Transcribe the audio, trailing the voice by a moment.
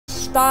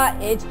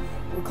started,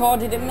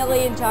 recorded a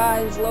million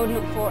times, loading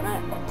up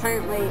Fortnite, but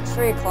apparently it's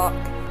 3 o'clock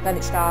that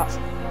it starts.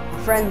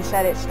 My friend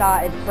said it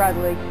started,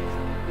 Bradley.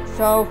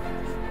 So,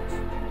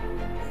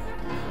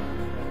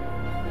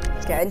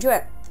 let's get into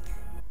it.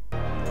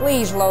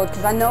 Please load,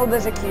 because I know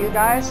there's a queue,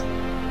 guys,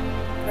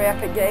 for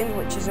Epic Games,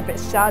 which is a bit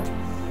sad.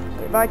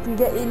 But if I can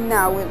get in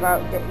now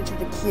without getting to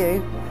the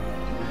queue,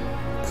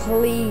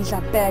 please,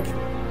 I beg.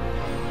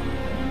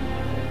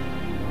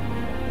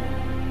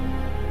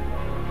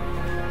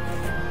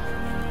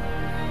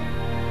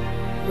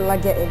 Will I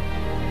get in?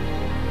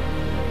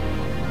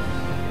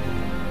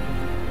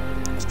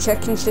 It's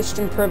checking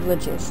system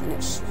privileges, and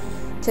it's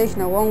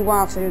taking a long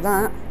while to do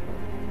that.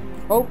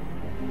 Oh.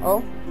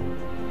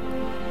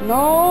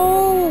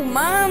 No,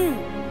 man!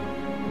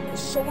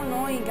 It's so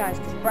annoying, guys,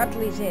 because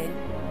Bradley's in,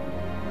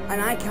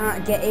 and I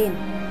can't get in.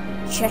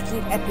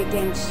 Checking Epic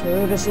Games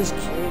Services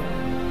queue.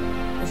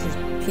 This is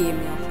peeing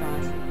me off,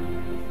 guys.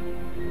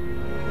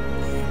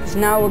 Because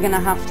now we're going to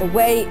have to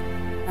wait,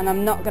 and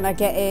I'm not going to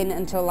get in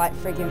until like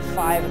friggin'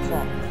 5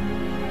 o'clock.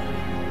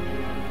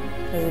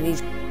 Because of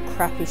these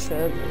crappy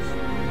servers.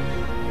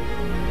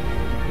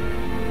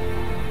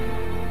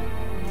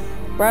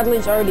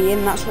 Bradley's already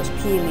in, that's what's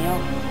peeing me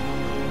off.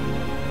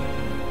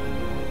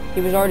 He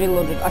was already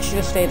loaded. I should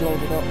have stayed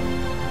loaded up.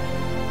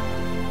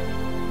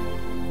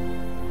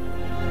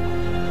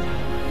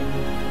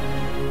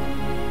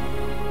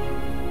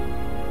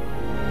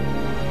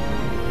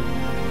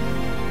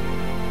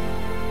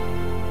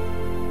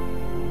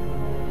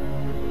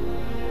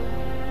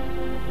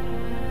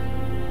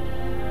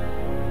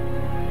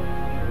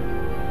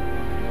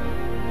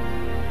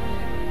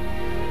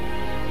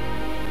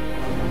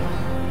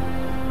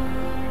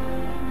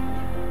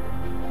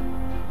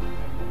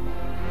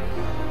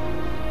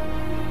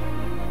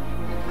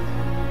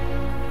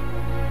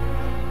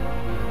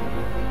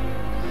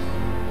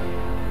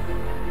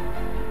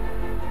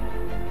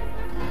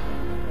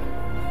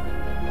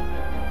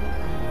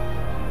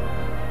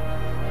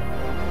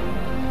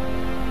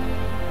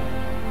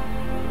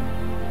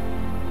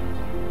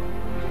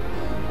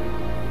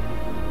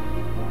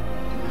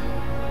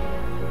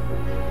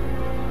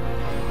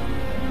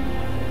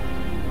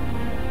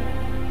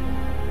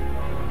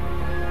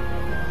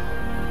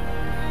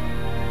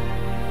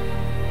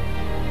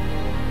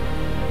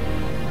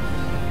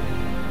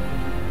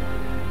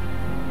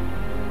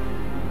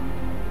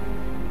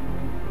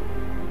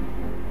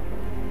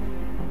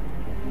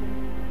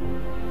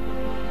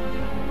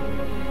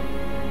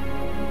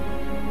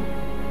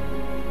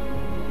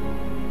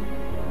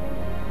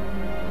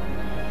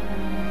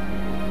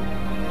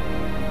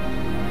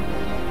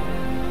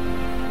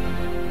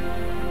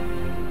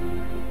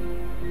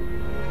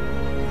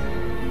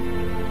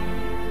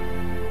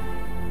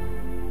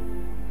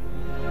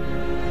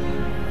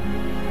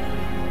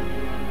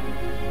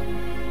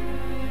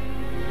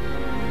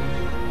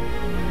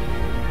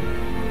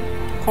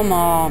 Come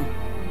on.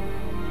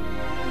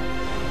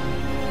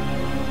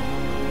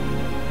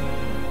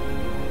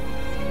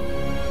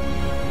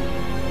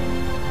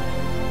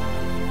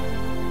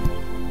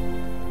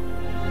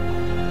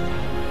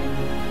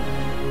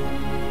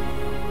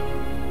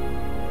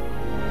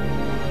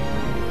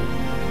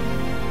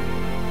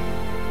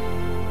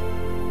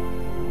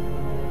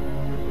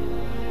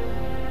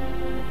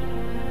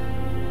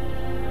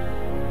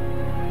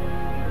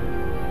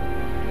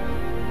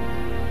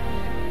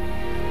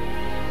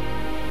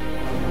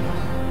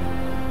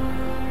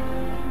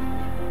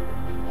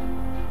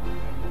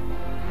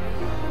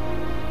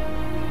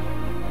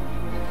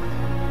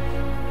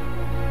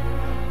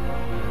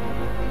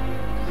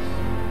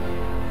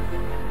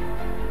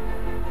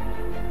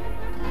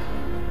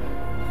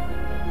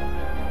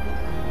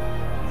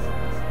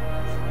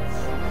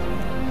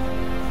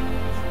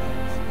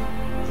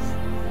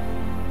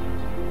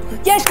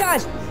 Yes,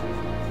 guys!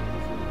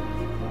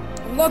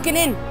 I'm logging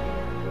in.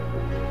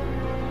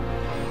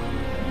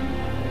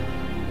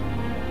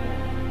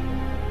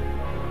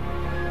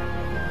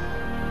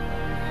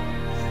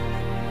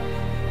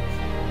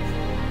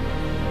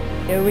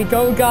 Here we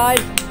go, guys.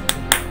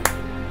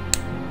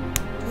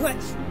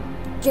 Let's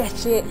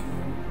get it.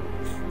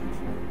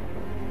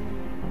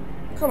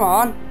 Come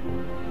on.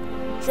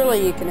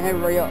 Surely you can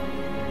hurry up.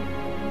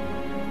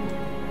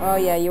 Oh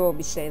yeah, you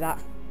always say that.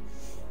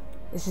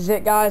 This is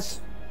it,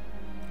 guys.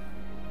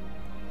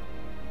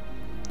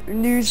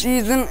 New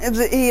season is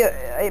it here?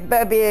 It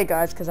better be here,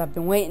 guys, because I've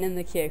been waiting in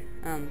the queue.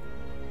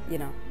 You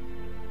know.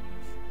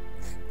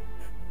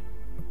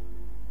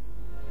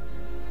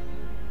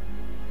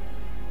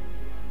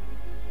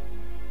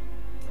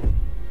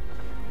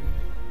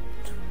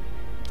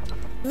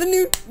 The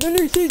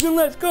new season.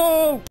 Let's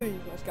go.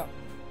 Let's go.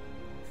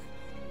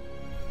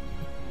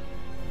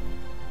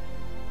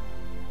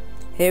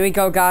 Here we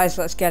go, guys.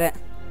 Let's get it.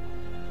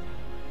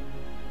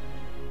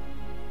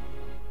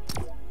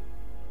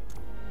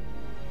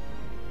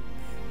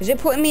 Is it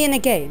putting me in a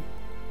game?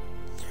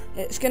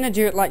 It's gonna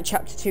do it like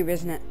chapter 2,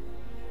 isn't it?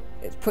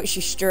 It puts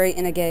you straight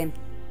in a game.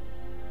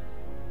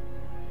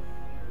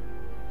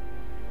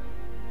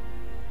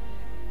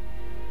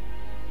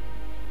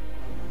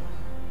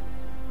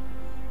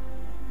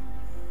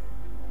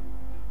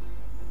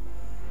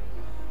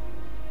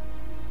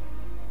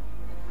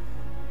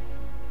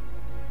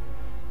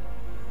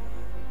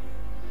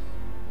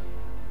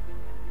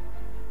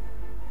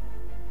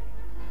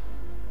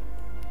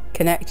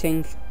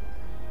 connecting.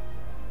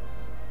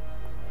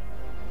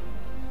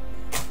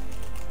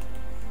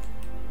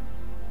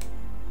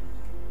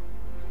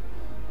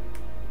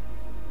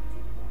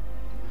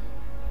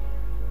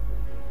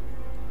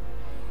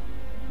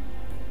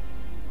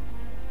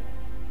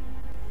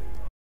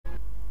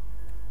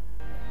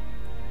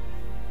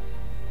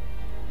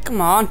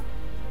 Come on.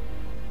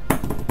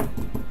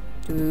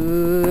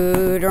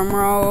 Drum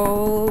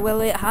roll,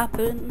 will it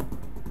happen?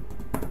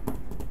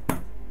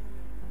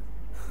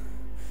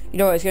 You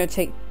know what, it's gonna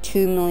take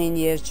 2 million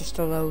years just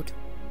to load.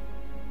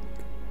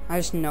 I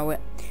just know it.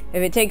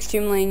 If it takes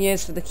 2 million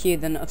years for the queue,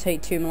 then it'll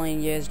take 2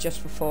 million years just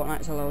for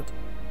Fortnite to load.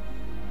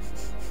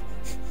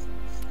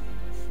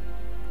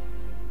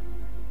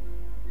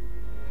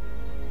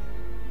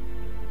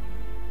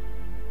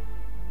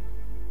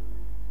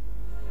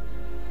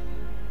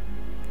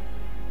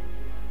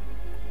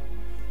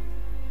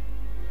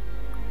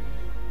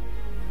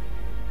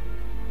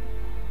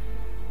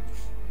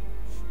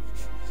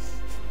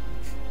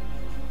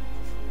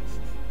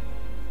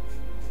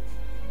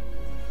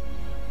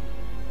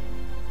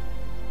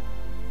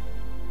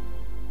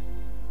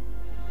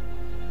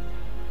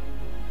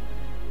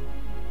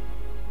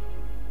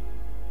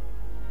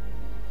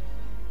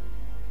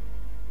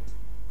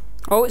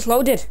 Oh, it's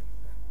loaded. It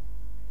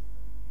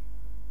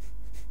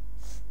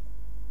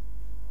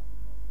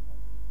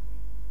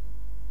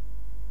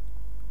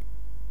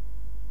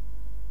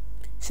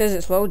says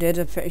it's loaded,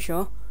 I'm pretty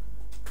sure.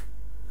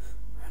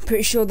 I'm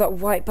pretty sure that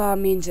white bar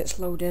means it's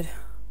loaded.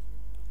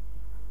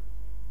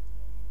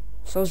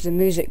 So's the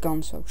music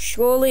gone, so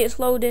surely it's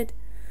loaded.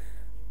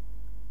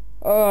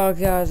 Oh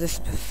god, this is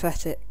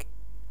pathetic.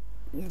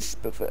 This is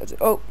pathetic.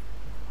 Oh.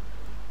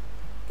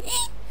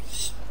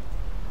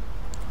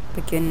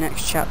 Begin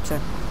next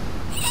chapter.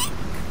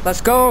 Let's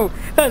go!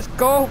 Let's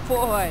go,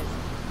 boys!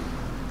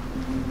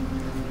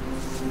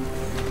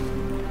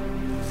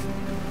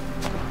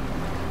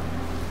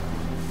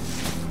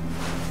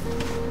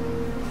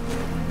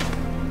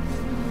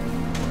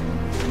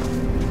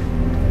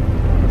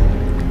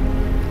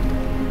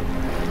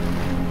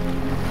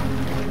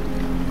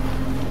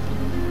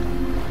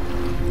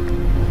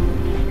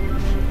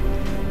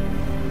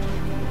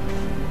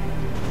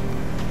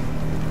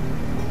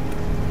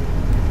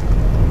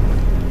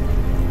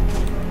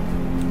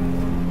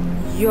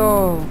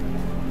 Yo.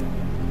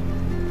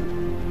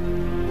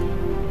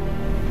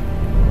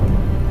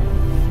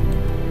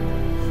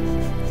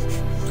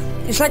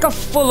 It's like a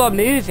fuller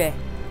movie.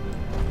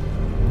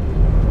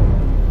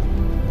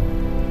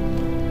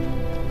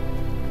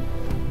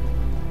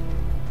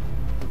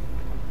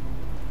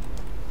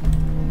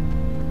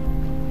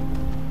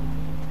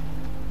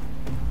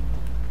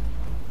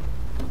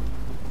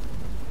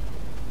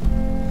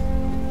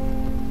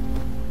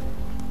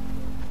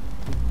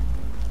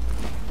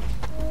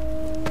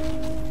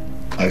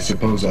 I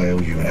suppose I owe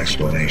you an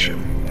explanation.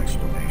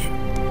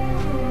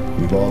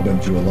 We've all been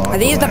through a lot Are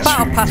these the the last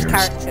Battle few Pass years,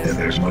 characters? and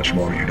there's much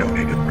more you don't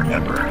even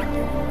remember.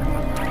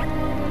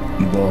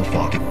 You've all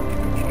fought it,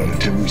 but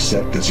until we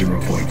set the 0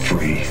 point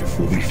free,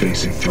 we'll be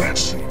facing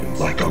threats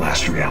like the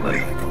last reality,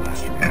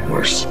 and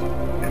worse.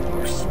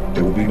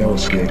 There will be no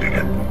escaping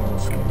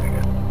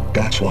it.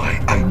 That's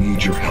why I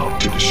need your help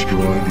to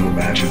destroy the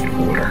imagined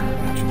order.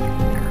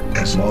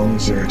 As long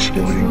as they're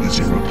exploiting the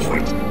 0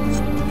 point,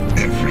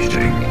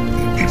 everything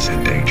is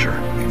in danger.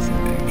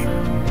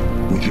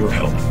 With your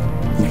help,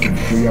 we can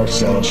free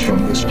ourselves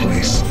from this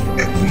place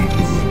and leave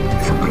the room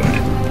for good.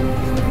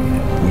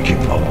 We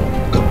can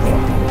all go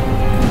home.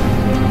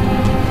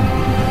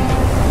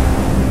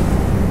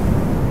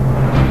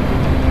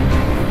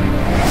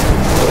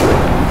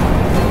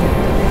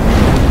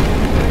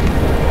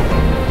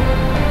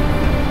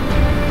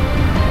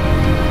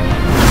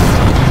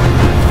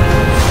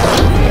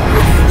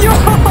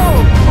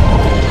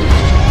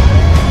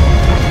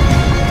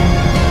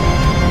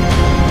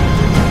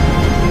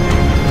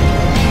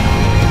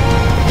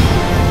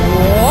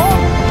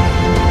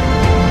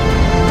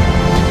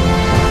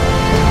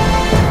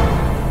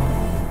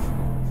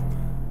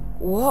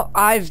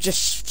 I've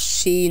just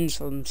seen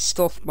some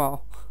stuff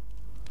more.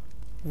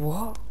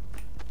 What?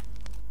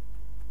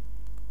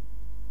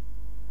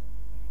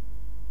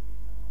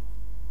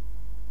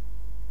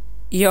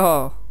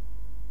 Yo.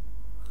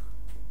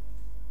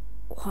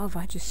 What have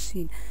I just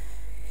seen?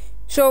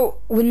 So,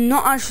 we're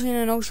not actually in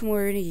an ocean,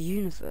 we're in a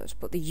universe,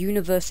 but the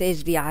universe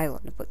is the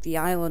island, but the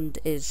island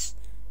is...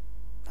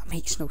 That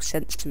makes no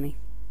sense to me.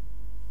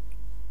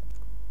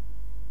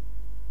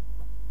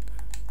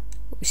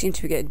 We seem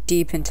to be getting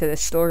deep into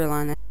this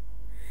storyline.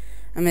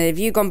 I mean, if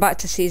you'd gone back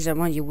to Season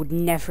 1, you would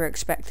never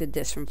expected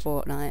this from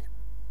Fortnite.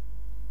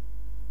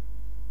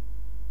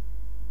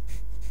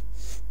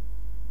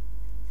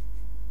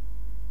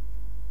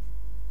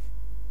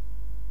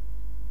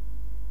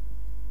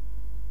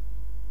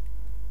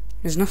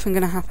 There's nothing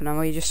gonna happen,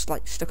 or you're just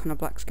like stuck on a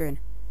black screen.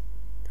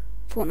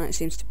 Fortnite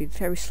seems to be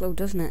very slow,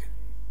 doesn't it?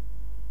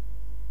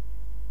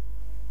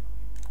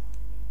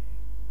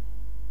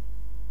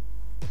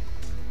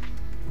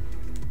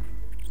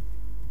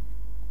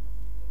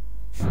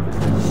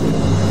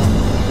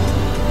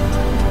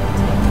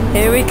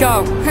 Here we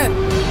go.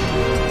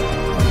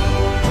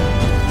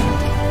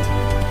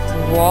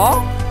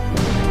 What?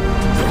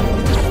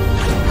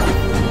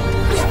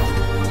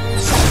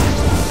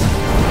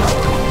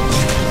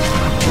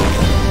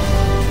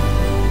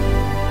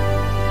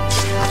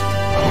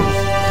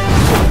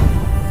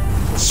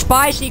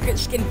 Spy secret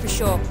skin for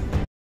sure.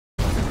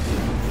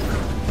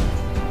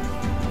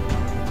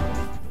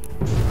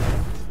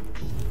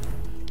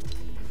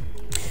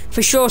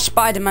 For sure,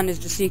 Spider-Man is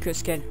the secret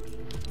skin.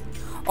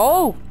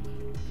 Oh!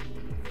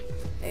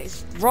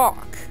 It's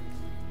Rock.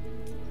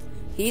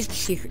 He's the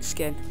secret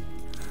skin.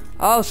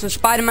 Oh, so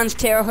Spider-Man's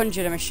tier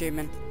 100, I'm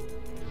assuming.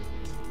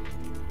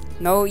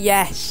 No,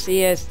 yes,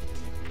 he is.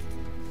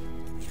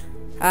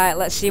 Alright,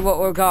 let's see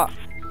what we've got.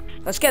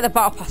 Let's get the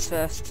battle pass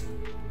first.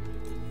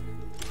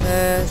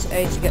 There's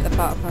A to get the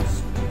battle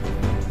pass.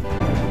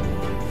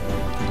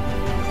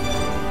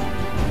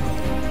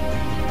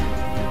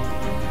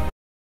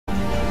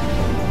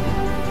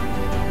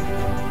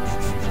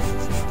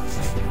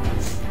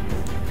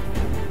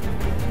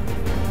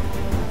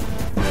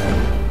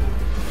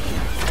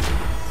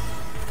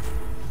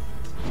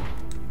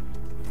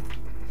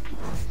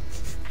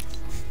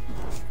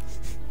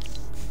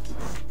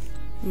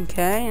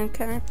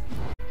 Okay.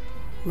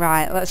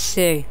 Right, let's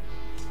see.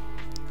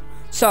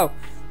 So,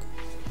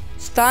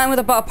 starting with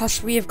the battle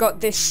pass, we have got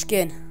this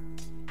skin.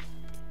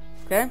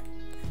 Okay?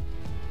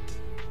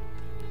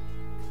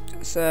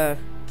 It's a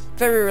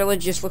very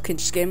religious looking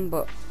skin,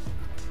 but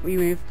we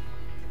move.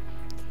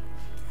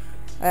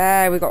 We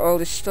got all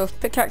this stuff.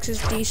 Pickaxe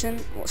is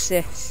decent. What's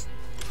this?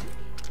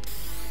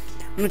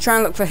 I'm gonna try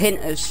and look for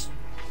hinters.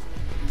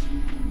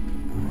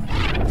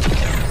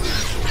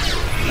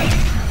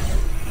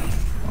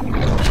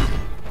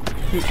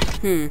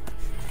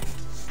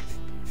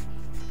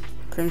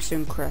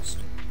 Crimson Crest.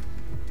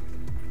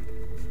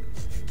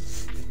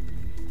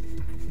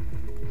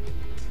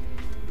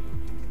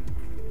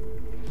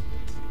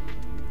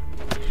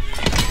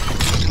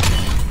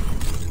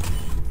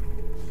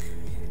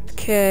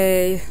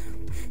 Okay.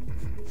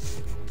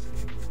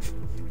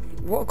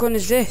 What gun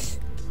is this?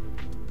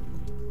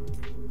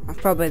 That's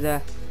probably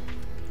the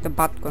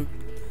bad gun.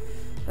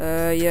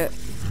 Yeah.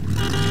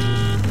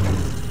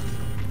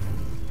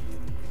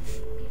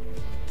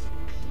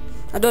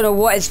 I don't know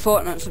what is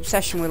Fortnite's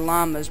obsession with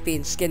llamas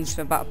being skins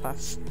for Battle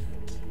Pass.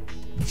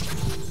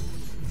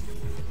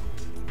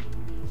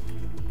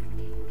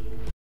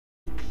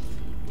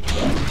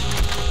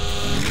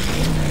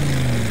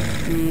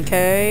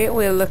 Okay,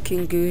 we're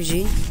looking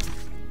Gucci.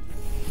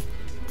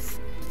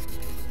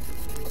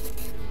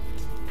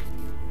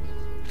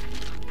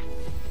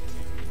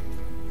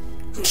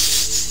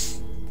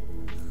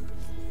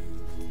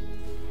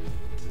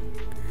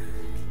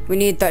 We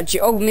need that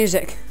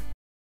music.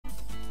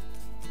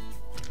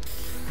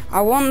 I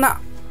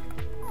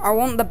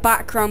want the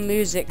background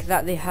music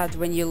that they had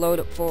when you load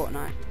up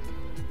Fortnite.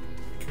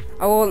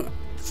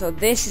 So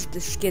this is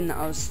the skin that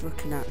I was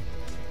looking at.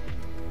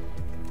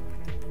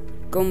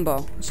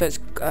 Gumball. So it's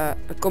a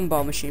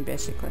gumball machine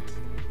basically.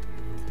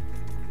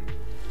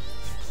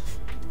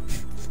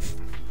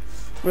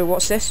 Wait,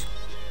 what's this?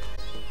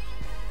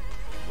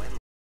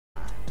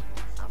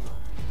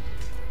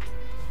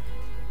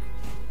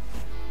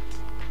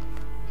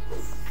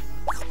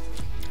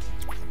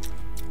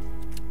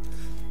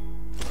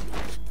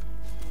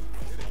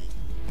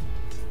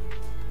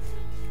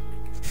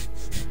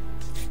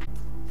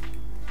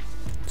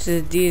 To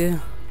do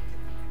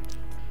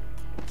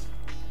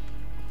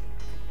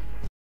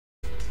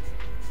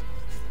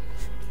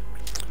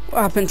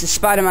what happened to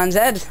Spider-Man's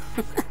head?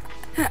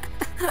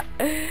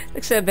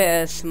 Looks a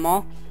bit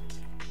small.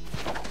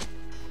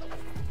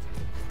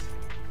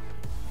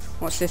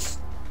 What's this?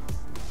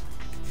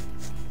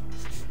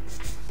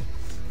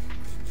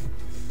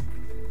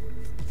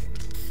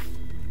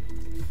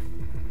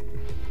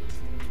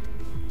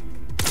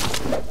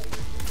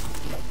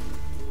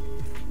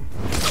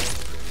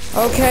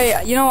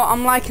 Okay, you know what?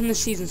 I'm liking the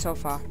season so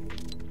far.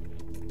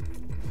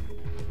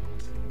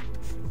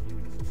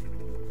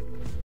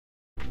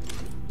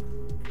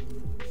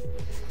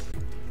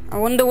 I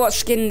wonder what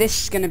skin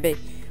this is gonna be.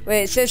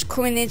 Wait, it says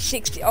coming in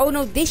 60. Oh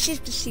no, this is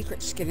the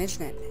secret skin,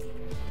 isn't it?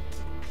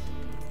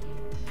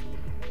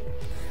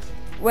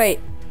 Wait.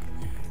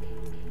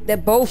 They're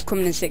both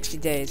coming in 60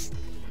 days.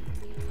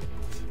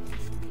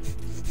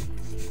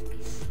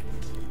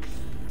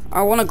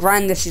 I want to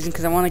grind this season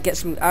because I want to get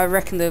some. I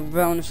reckon the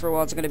bonus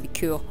rewards are going to be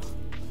cool.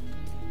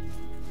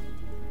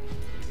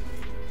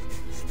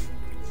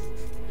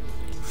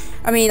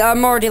 I mean,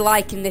 I'm already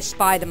liking this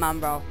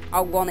Spider-Man, bro.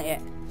 I want it.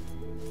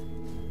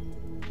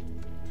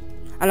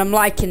 And I'm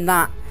liking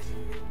that.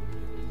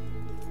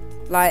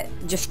 Like,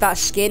 just that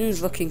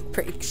skin's looking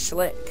pretty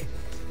slick.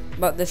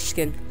 But this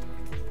skin.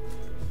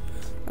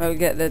 I'll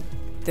get the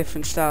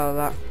different style of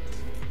that.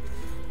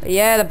 But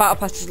yeah, the battle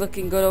pass is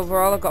looking good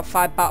overall. I've got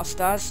 5 battle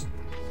stars.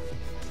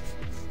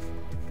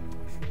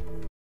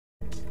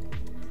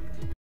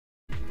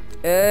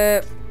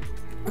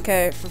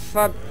 Okay, for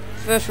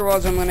first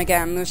rewards I'm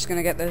just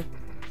gonna get the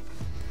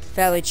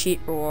fairly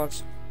cheap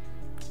rewards.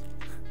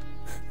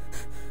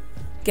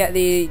 get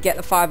the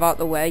 5 out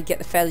the way, get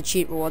the fairly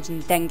cheap rewards,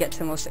 and then get to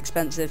the most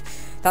expensive.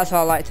 That's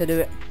how I like to do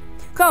it.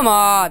 Come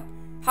on!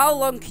 How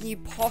long can you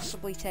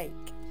possibly take?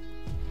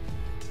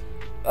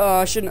 Oh,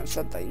 I shouldn't have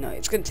said that, you know,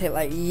 it's gonna take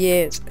like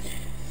years.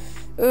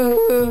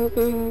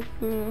 Come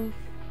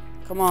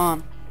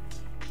on.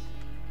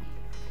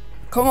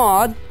 Come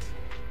on!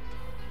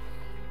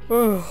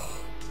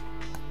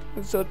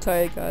 I'm so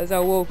tired, guys. I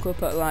woke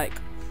up at like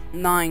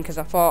 9 because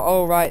I thought,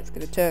 oh right, it's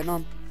gonna turn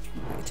on.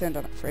 It turned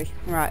on at 3.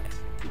 Right.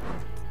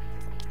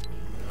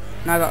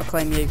 Now I gotta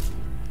claim you.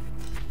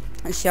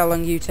 Let's see how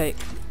long you take.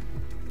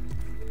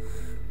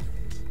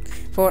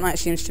 Fortnite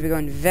seems to be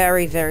going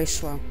very, very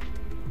slow.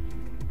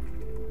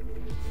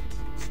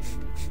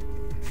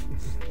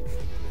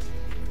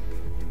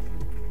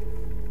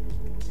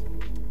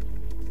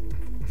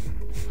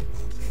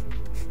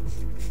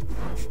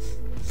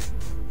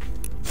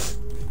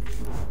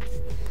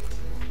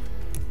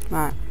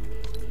 Right.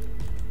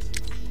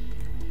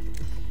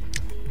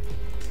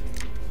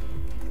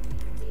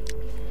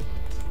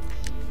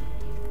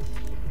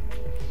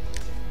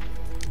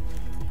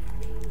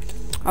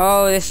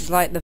 Oh, this is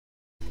like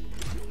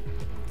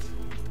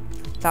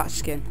that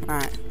skin.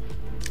 Right.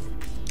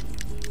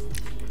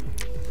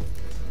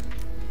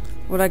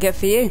 What'd I get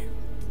for you?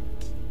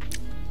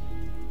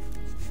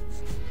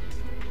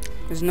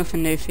 There's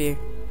nothing new for you.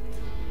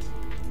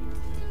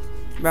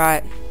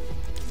 Right.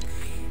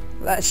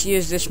 Let's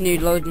use this new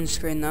loading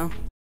screen though.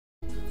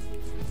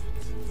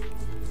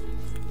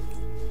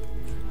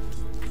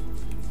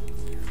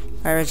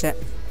 Where is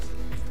it?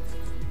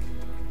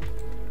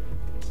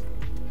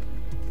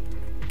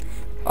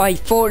 Oh,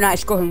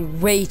 Fortnite's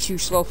going way too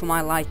slow for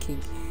my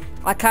liking.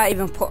 I can't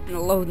even put in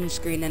a loading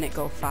screen and it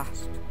go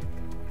fast.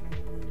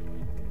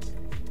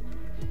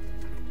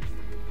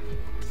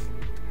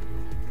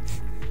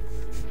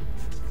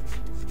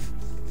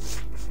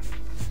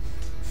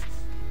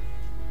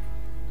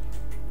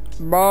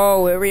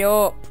 Bro, hurry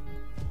up.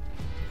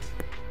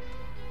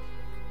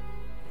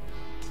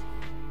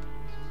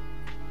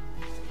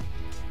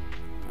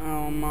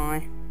 Oh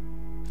my.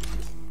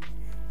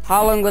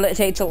 How long will it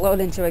take to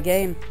load into a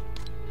game?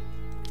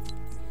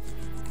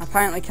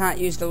 Apparently can't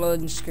use the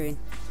loading screen.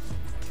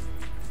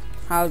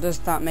 How does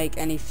that make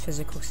any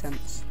physical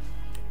sense?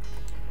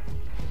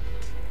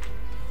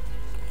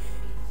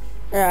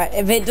 Alright,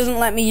 if it doesn't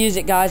let me use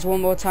it, guys,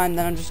 one more time,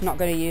 then I'm just not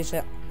going to use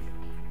it.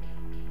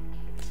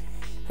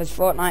 Because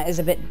Fortnite is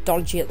a bit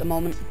dodgy at the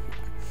moment.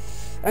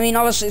 I mean,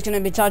 obviously it's going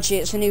to be dodgy.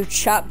 It's a new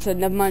chapter.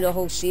 Never mind the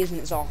whole season.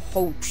 It's a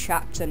whole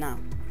chapter now.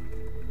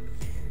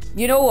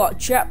 You know what?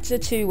 Chapter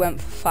 2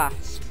 went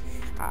fast.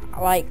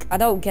 I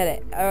don't get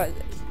it.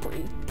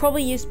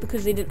 Probably is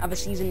because they didn't have a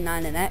season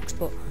 9 and X,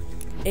 but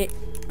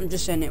I'm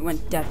just saying it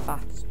went dead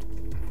fast.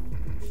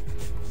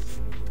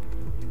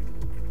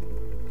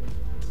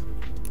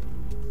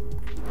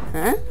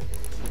 Huh?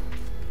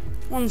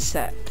 One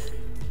sec.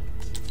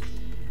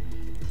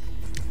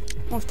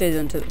 What have they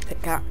done to the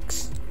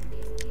pickaxe?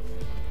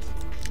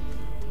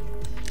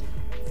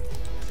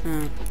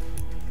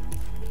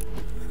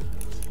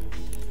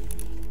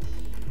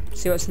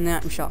 See what's in the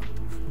item shop.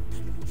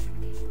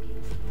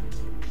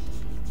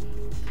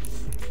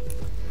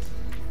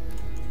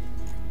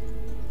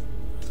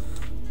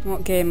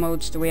 What game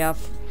modes do we have?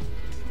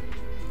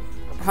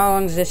 How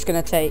long is this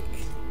gonna take?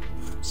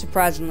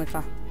 Surprisingly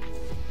fast.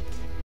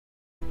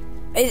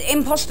 Is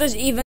imposters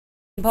even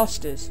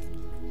imposters?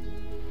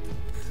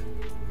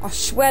 I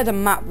swear the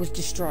map was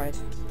destroyed.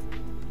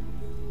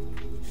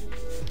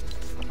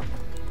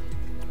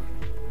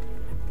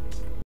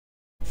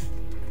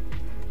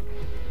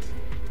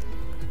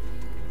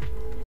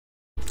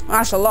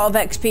 That's a lot of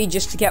XP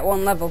just to get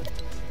one level.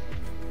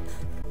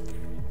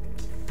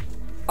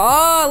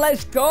 Oh,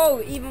 let's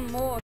go! Even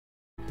more.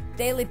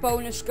 Daily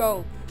bonus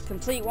goal.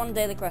 Complete 1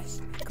 daily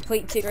quest.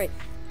 Complete 2 great.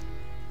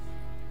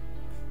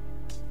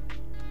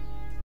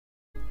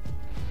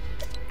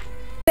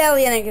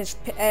 Barely any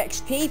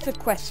XP for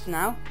quests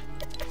now.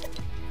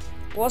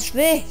 What's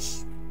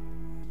this?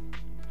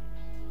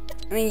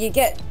 I mean, you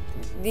get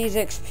these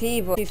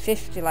XP, but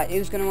 250. Like,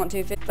 who's gonna want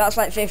 250? That's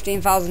like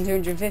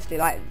 15,250.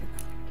 Like,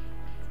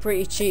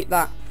 pretty cheap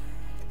that.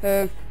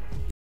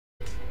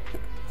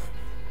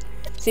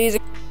 Caesar.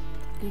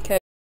 Okay,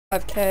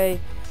 5k.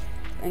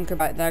 And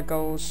goodbye. Their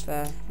goals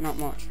there. Not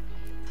much.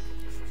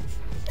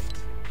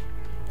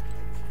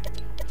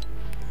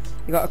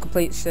 You got to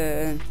complete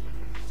certain.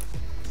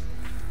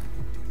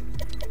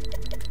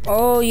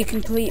 Oh, you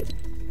complete.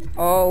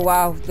 Oh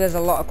wow, there's a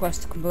lot of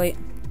quests to complete.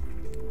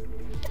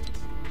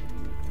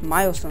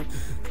 Milestone.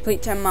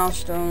 Complete 10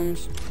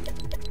 milestones.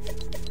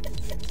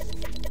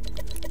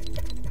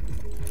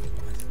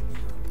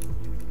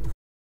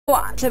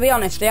 Well, to be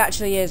honest, there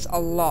actually is a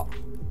lot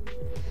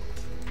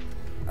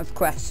of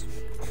quests.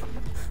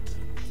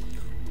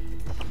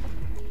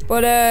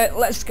 But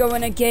let's go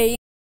in a game,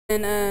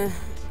 and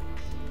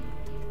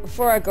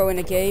before I go in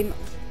a game,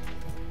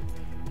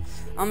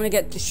 I'm gonna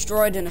get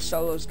destroyed in a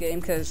solos game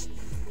because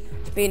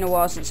it's been a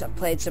while since I've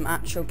played some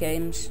actual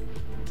games.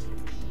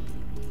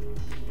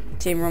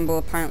 Team Rumble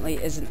apparently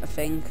isn't a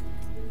thing.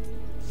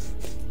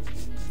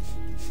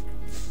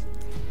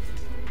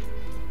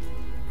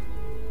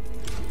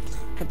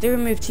 Could they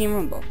remove Team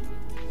Rumble?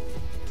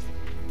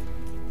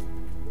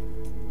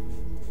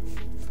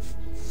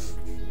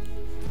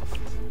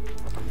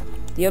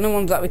 The only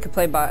ones that we could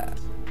play by...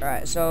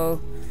 Right,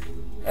 so...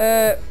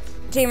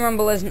 Team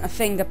Rumble isn't a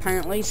thing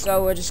apparently,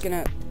 so we're just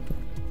gonna...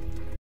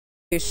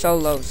 do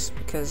solos,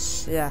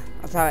 because, yeah,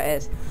 that's how it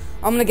is.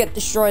 I'm gonna get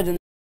destroyed in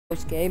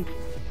this game.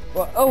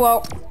 But, oh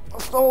well,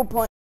 that's the whole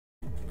point.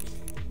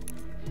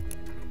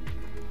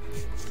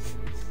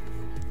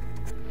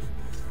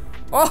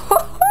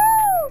 Oh,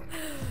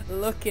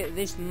 look at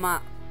this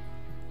map.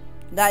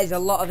 That is a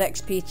lot of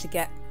XP to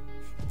get.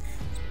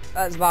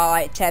 That's about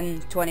like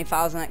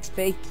 20,000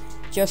 XP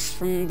just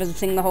from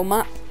visiting the whole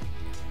map.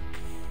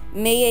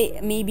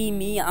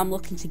 Maybe I'm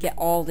looking to get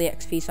all the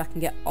XP so I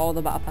can get all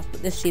the battle pass,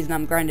 but this season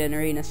I'm grinding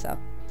arena, so.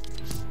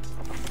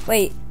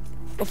 Wait,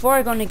 before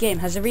I go in the game,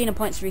 has arena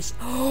points reset?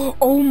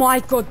 Oh my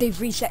god, they've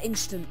reset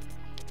instant.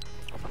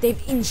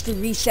 They've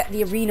instant reset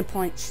the arena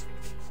points.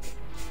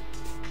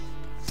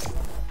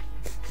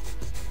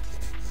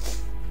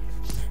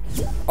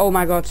 Oh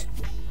my god.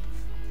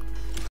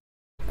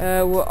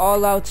 We're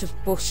all out of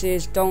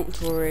buses,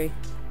 don't worry.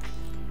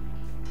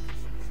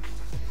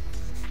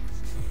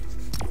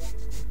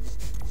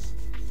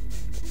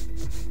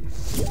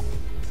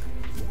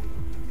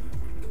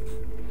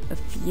 A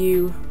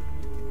few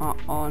are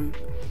on.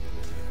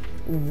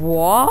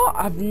 What?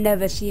 I've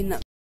never seen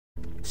that.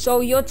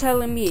 So you're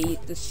telling me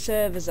the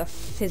servers are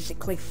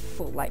physically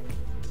full, like...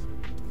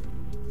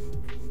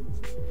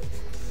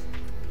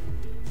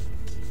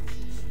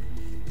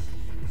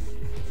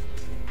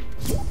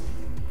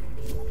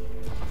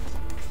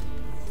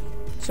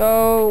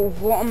 So,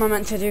 what am I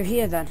meant to do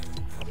here then?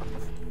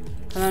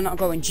 Can I not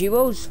go in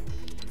duos?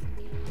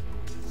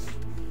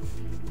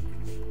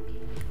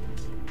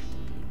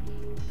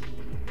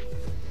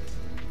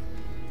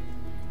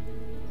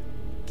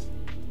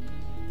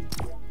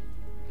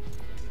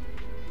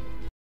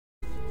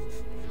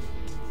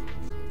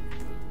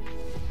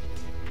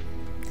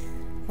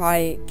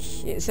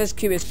 Like, it says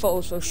queue is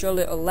full, so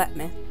surely it'll let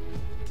me.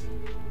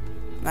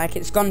 Like,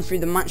 it's gone through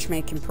the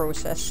matchmaking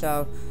process,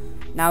 so...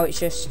 Now it's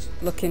just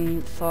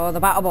looking for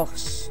the battle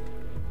boss.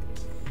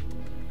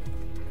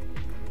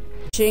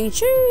 Ching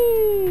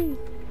ching!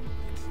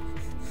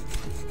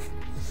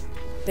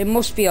 There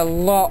must be a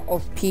lot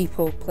of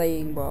people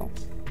playing, bro.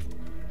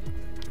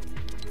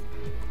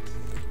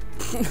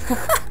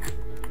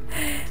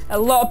 A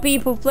lot of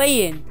people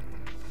playing.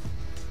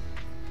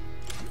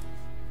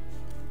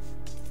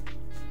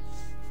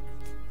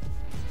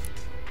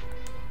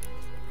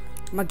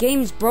 My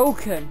game's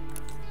broken.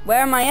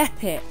 Where are my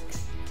epics?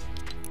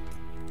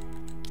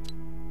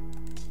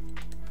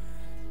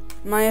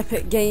 My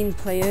Epic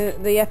gameplay,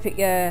 the Epic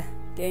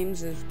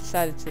Games have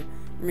decided to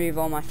remove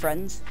all my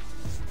friends.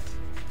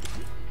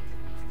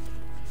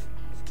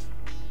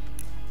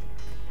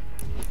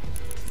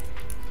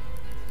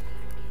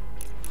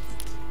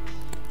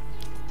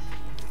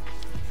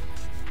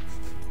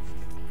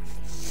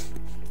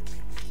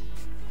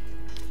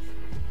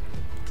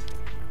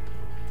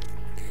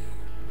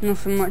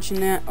 Nothing much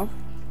in there. Oh,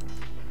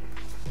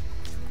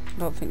 I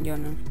don't think you're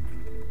none.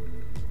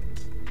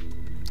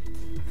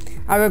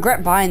 I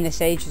regret buying this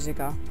ages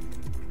ago.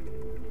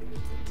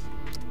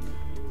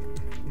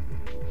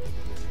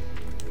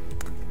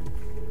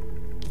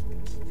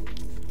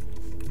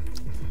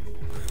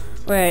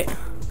 Wait.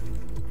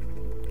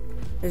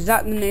 Is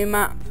that the new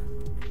map?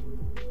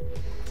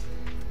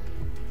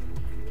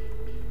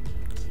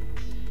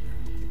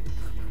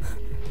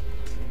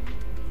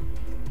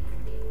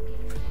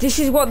 This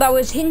is what that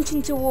was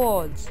hinting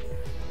towards.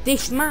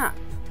 This map.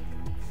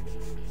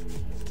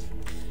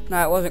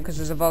 No, it wasn't because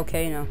there's a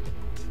volcano.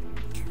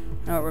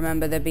 I don't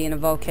remember there being a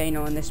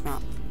volcano on this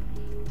map.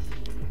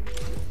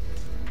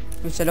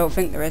 Which I don't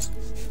think there is.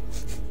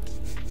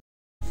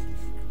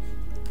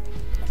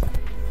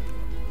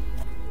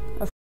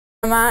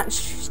 A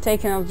match. It's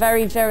taken a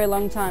very, very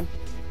long time.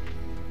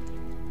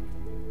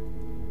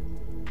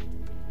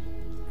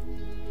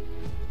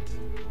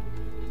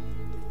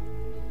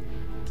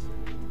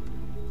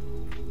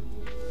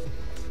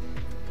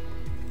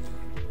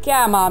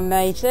 Come on,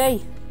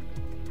 matey.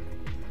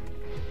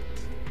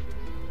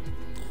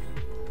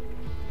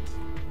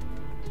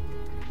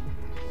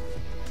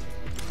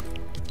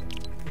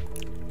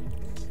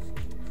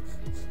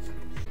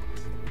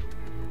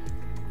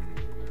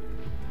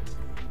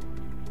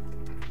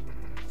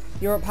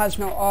 Europe has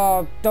no...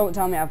 Oh, don't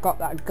tell me I've got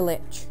that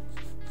glitch.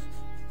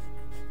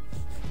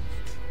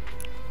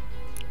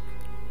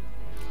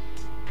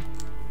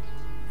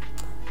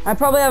 I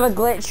probably have a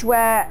glitch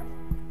where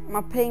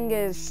my ping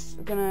is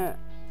gonna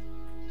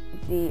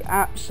be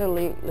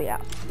absolutely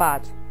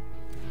bad.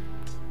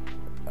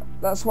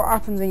 That's what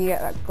happens when you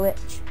get that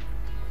glitch.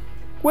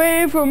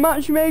 Waiting for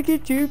matchmaking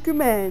to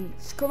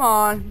commence. Come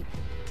on,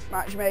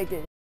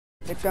 matchmaking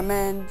to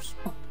commence.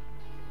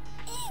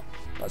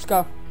 Let's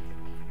go.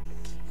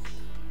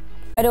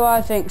 Why do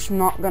I think it's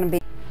not gonna be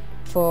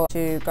for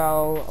to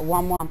go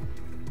 1-1,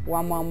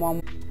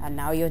 1-1-1, and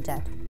now you're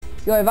dead.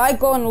 Yo, if I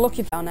go and look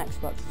at on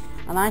Xbox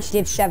and I actually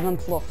did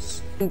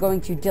 7+, I'm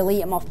going to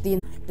delete him off the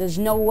There's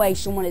no way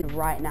someone is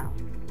right now.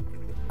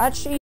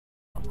 Actually,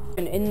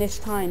 in this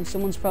time,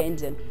 someone's probably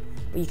in,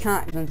 but you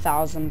can't give them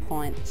 1,000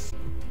 points.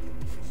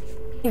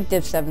 I think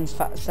Div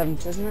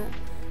 7th, isn't it?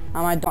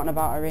 Am I dotting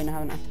about arena,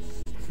 haven't I?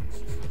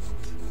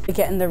 To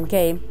get in the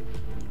game,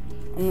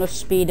 I'm gonna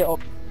speed it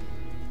up.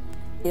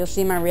 You'll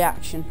see my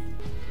reaction.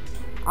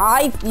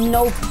 I've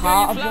no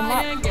part of the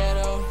map.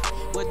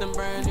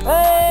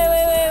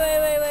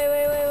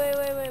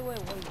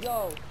 Wait,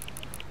 yo.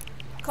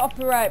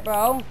 Copyright,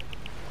 bro.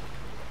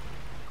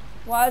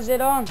 Why is it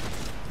on?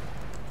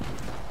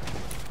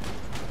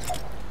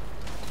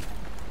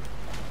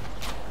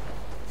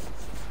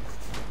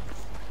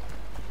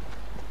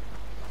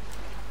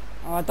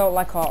 Oh, I don't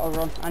like auto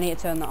run. I need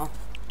to turn that off.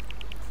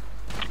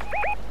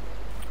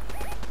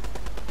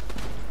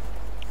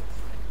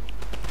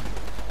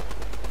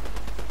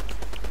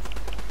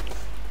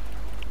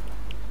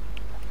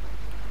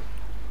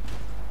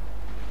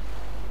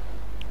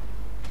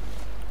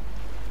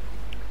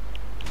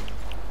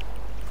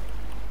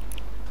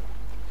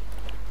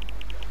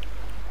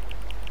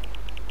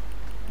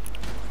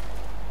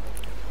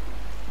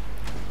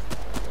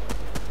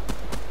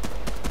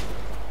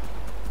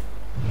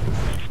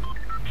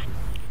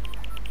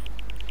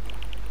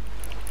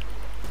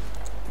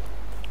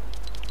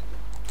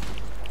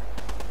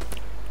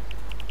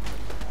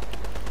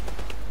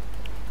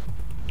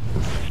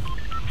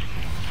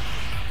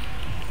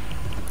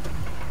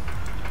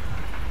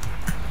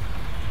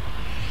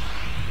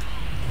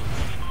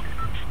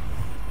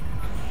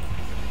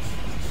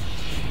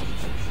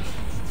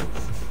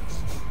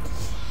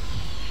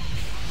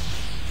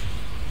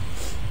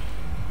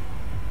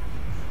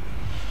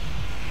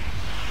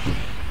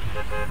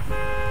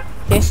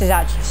 This is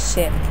actually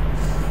sick.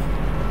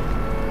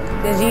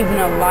 There's even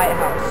a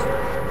lighthouse.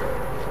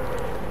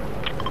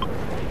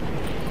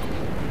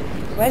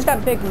 Where's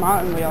that big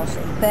mountain we all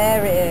saw?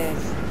 There it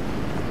is.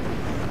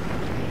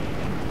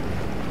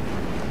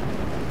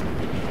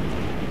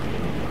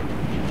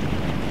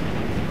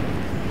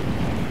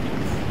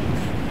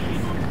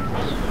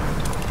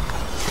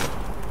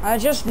 I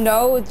just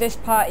know this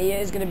part here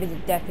is going to be the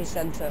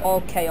epicenter.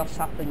 All chaos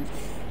happens.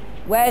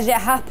 Where has it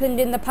happened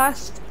in the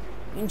past?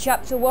 In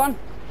chapter 1?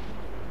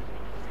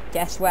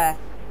 Guess where?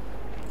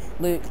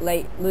 Loot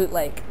Lake.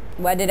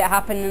 Where did it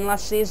happen in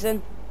last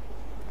season?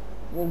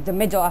 Well, the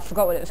middle, I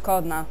forgot what it was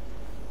called now.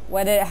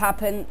 Where did it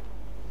happen?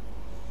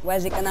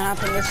 Where's it gonna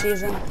happen this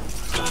season?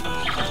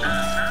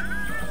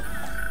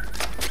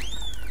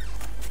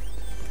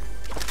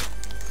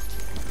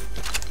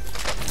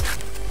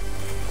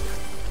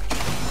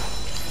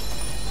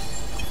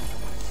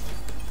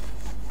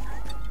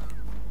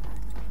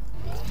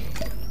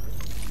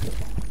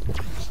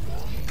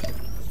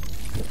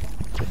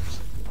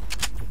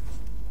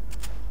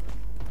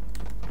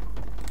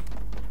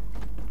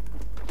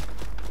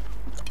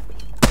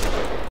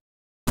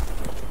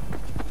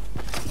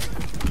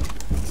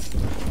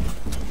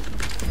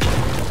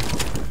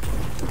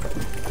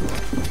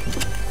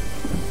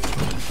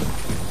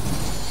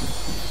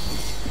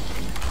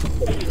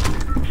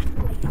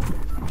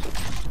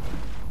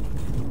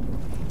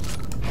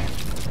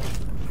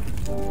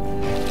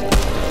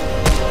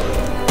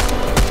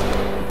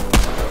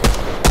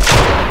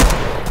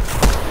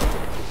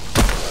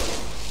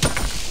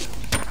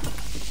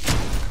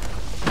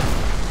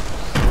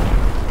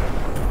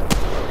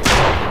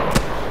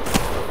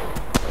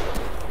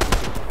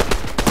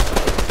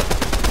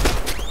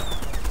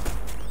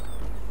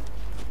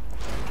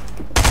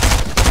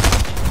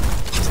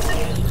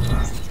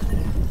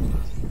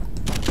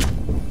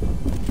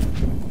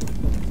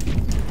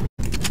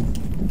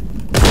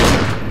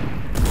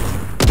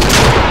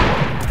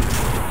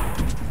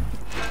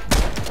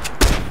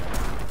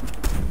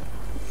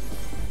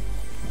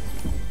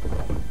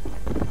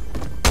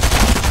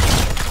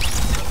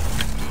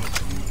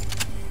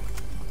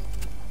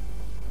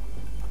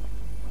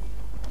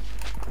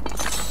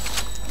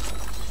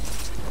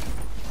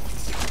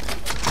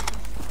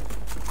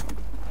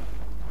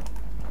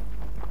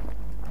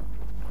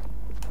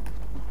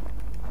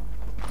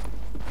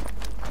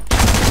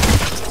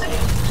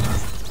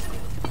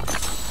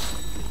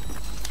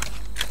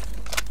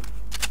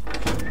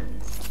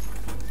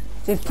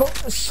 They've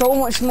put so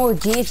much more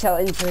detail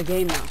into the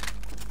game now.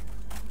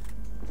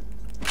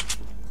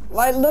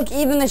 Like, look,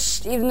 even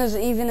there's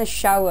even a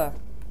shower.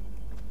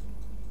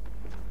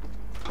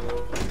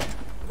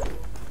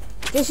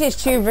 This is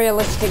too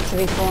realistic to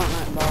be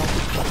Fortnite, bro.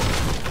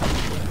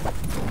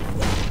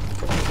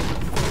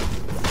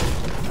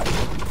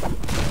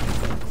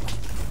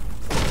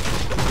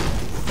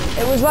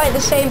 It was like the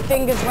same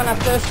thing as when I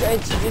first got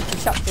introduced to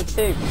chapter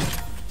 2.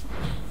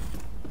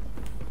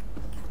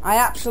 I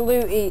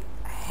absolutely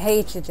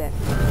hated it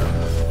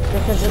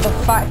because of the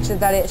fact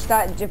that it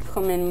started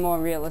becoming more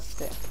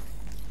realistic.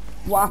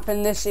 What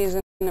happened this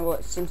season,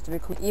 it seems to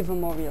become even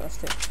more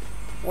realistic.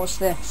 What's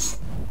this?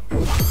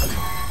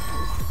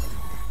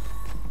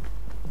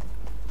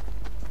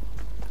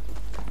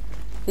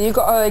 You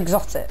got an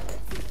exotic?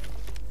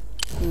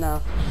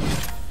 No.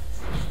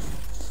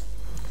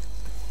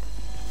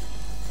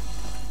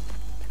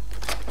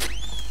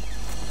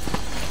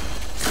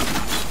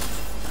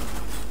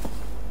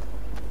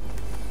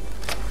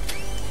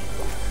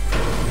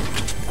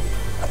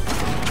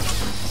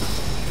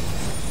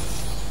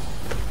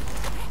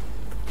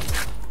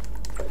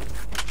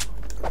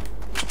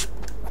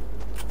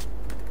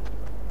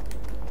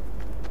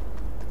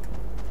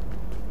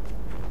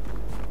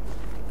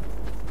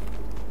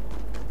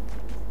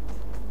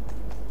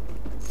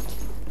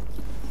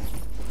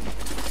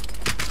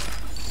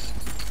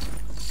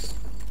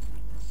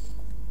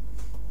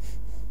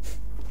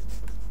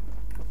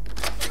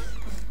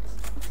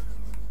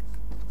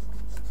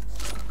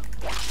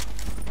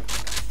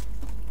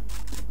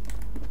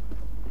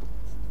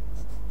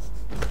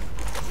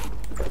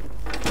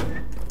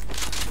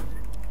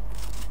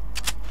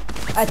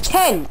 A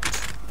tent!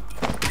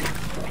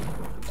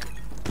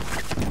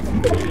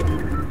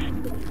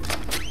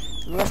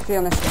 Let's be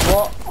honest,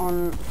 what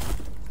on...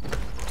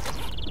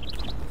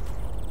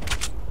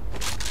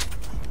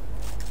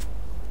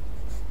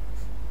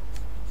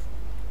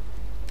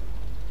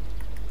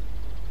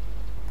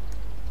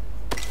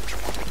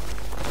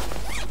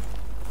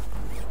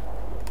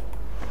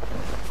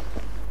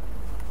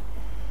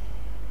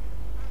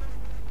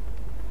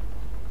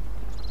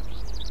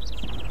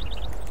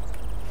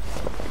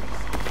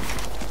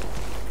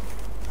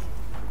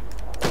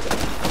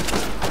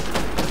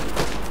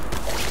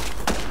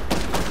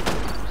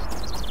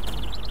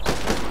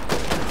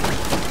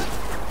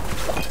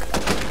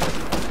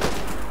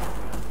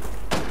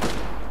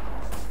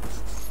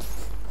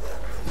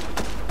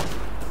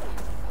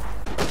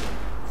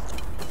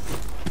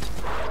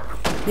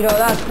 You know,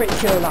 that's pretty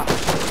cool, that.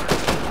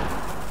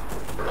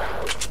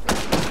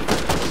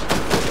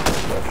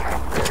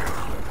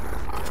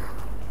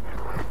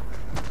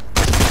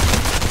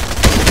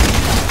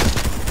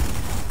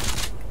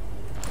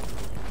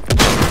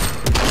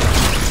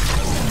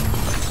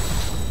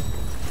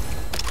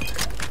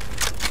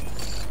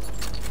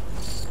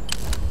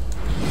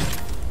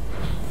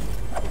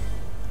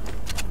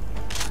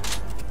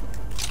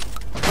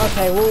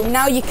 Okay, well,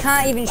 now you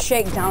can't even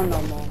shake down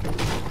no more.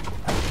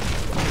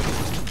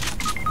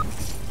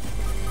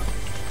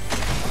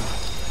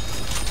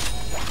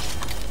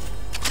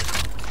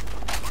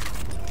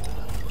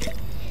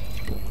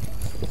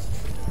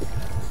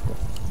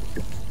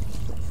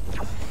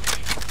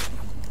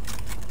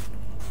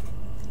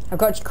 I've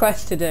got a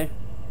quest to do.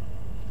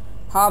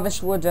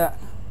 Harvest wood at...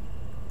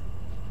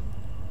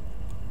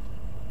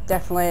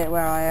 Definitely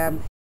where I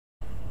am.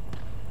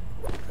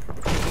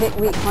 Hit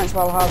weak points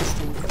while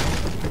harvesting.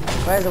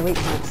 Where's the weak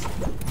points?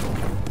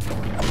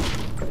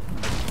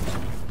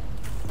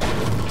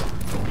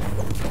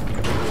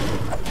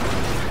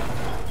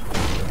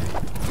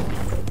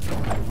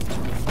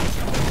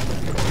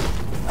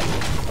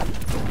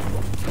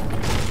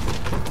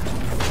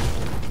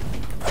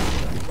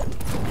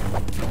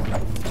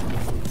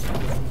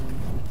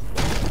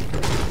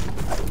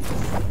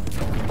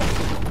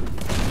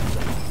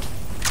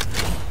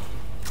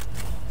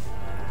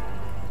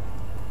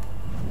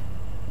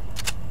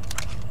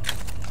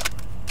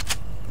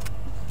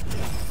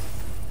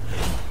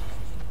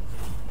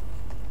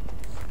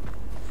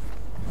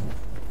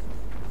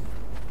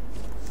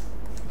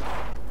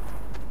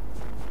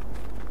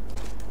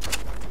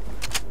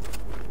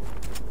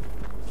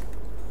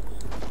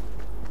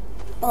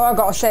 Oh, I've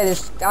got to say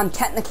this, I'm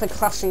technically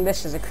classing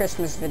this as a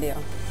Christmas video.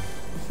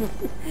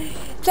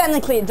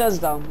 Technically it does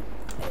though.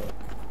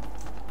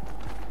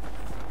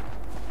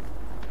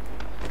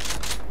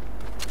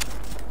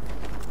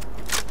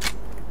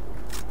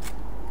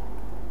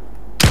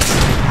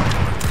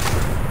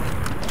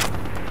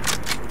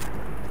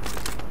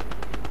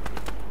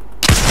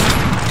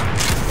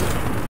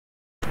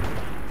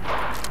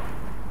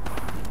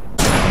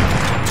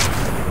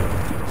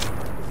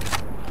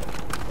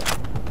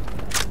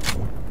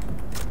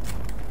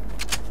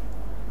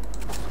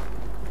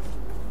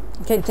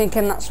 I keep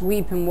thinking that's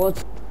weeping wood.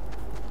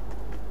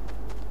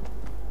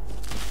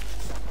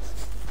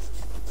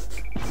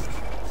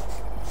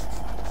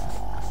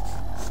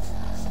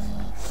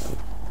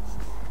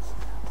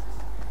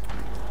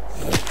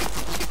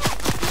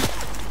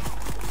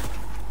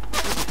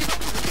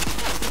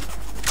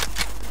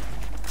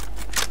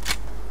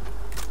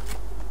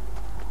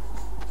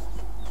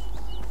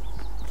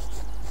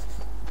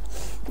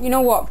 You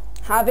know what?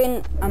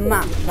 Having a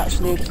map that's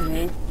new to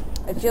me,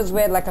 it feels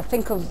weird. Like I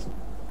think of...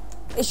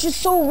 It's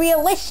just so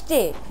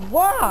realistic.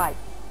 Why?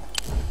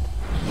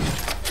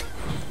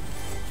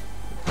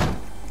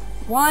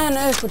 Why on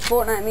earth would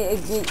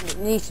Fortnite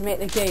need to make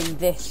the game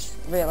this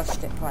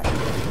realistic? Like,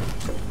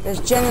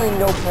 there's genuinely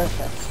no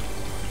purpose.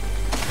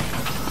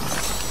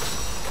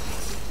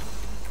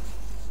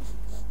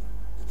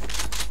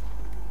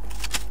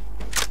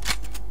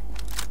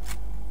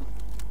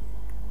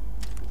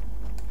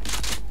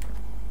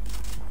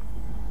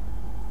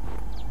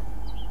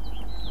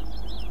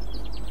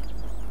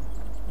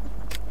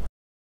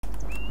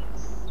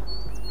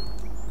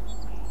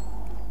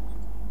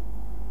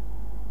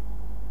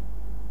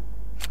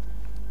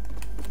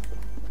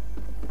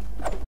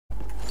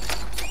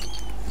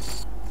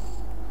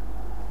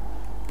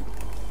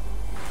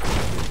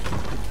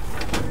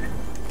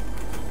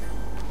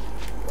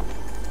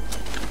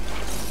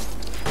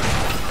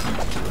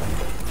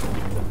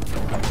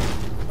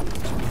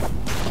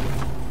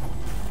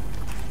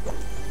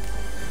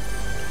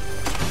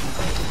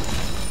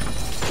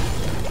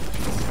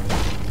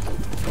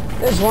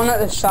 There's one at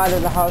the side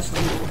of the house.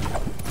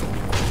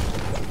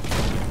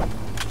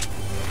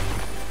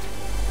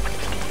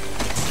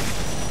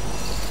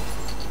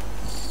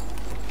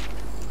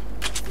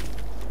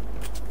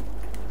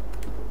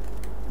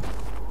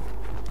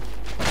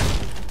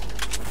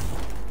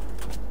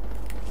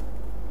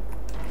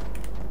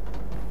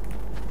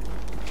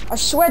 I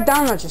swear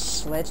down I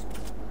just slid.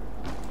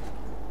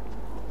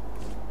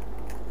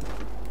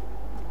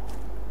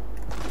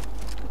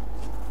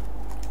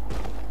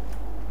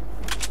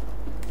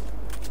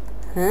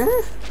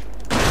 Huh?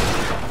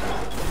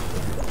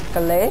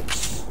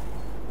 Glitch?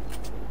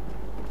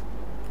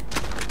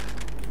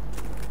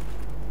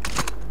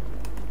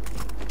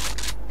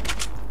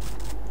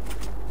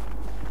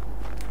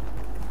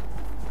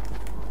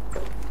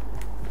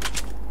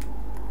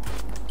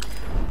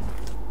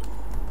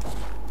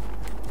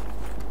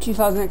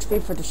 2000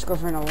 XP for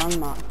discovering a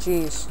landmark.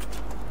 Jeez.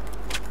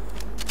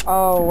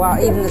 Oh wow,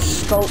 even the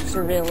scopes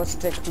are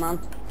realistic, man.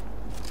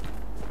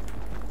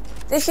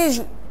 This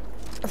is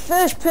a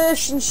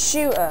first-person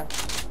shooter.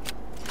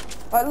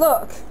 Like,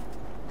 look.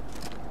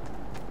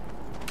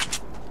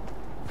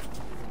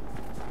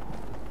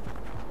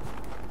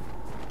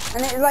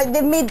 And it's like,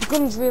 they made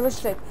guns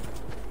realistic.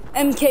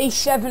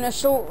 MK7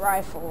 assault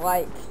rifle,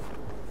 like.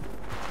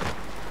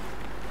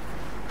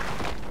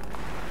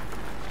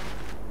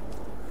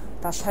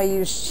 That's how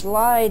you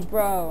slide,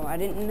 bro. I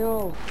didn't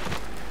know.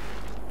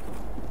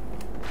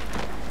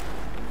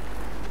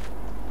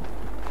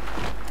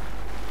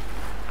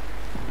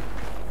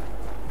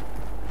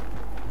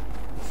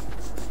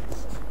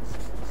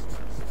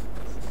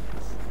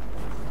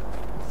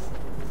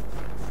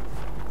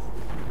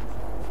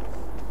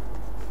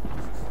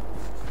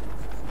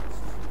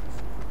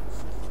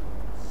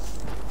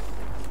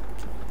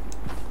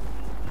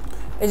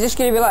 Is this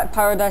gonna be like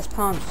Paradise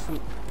Palms or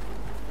something?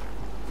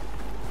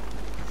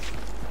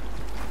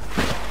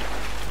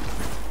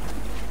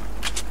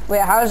 Wait,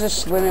 how is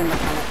this swimming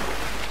mechanic?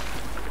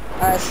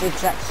 Oh, it's the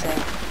exact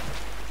same.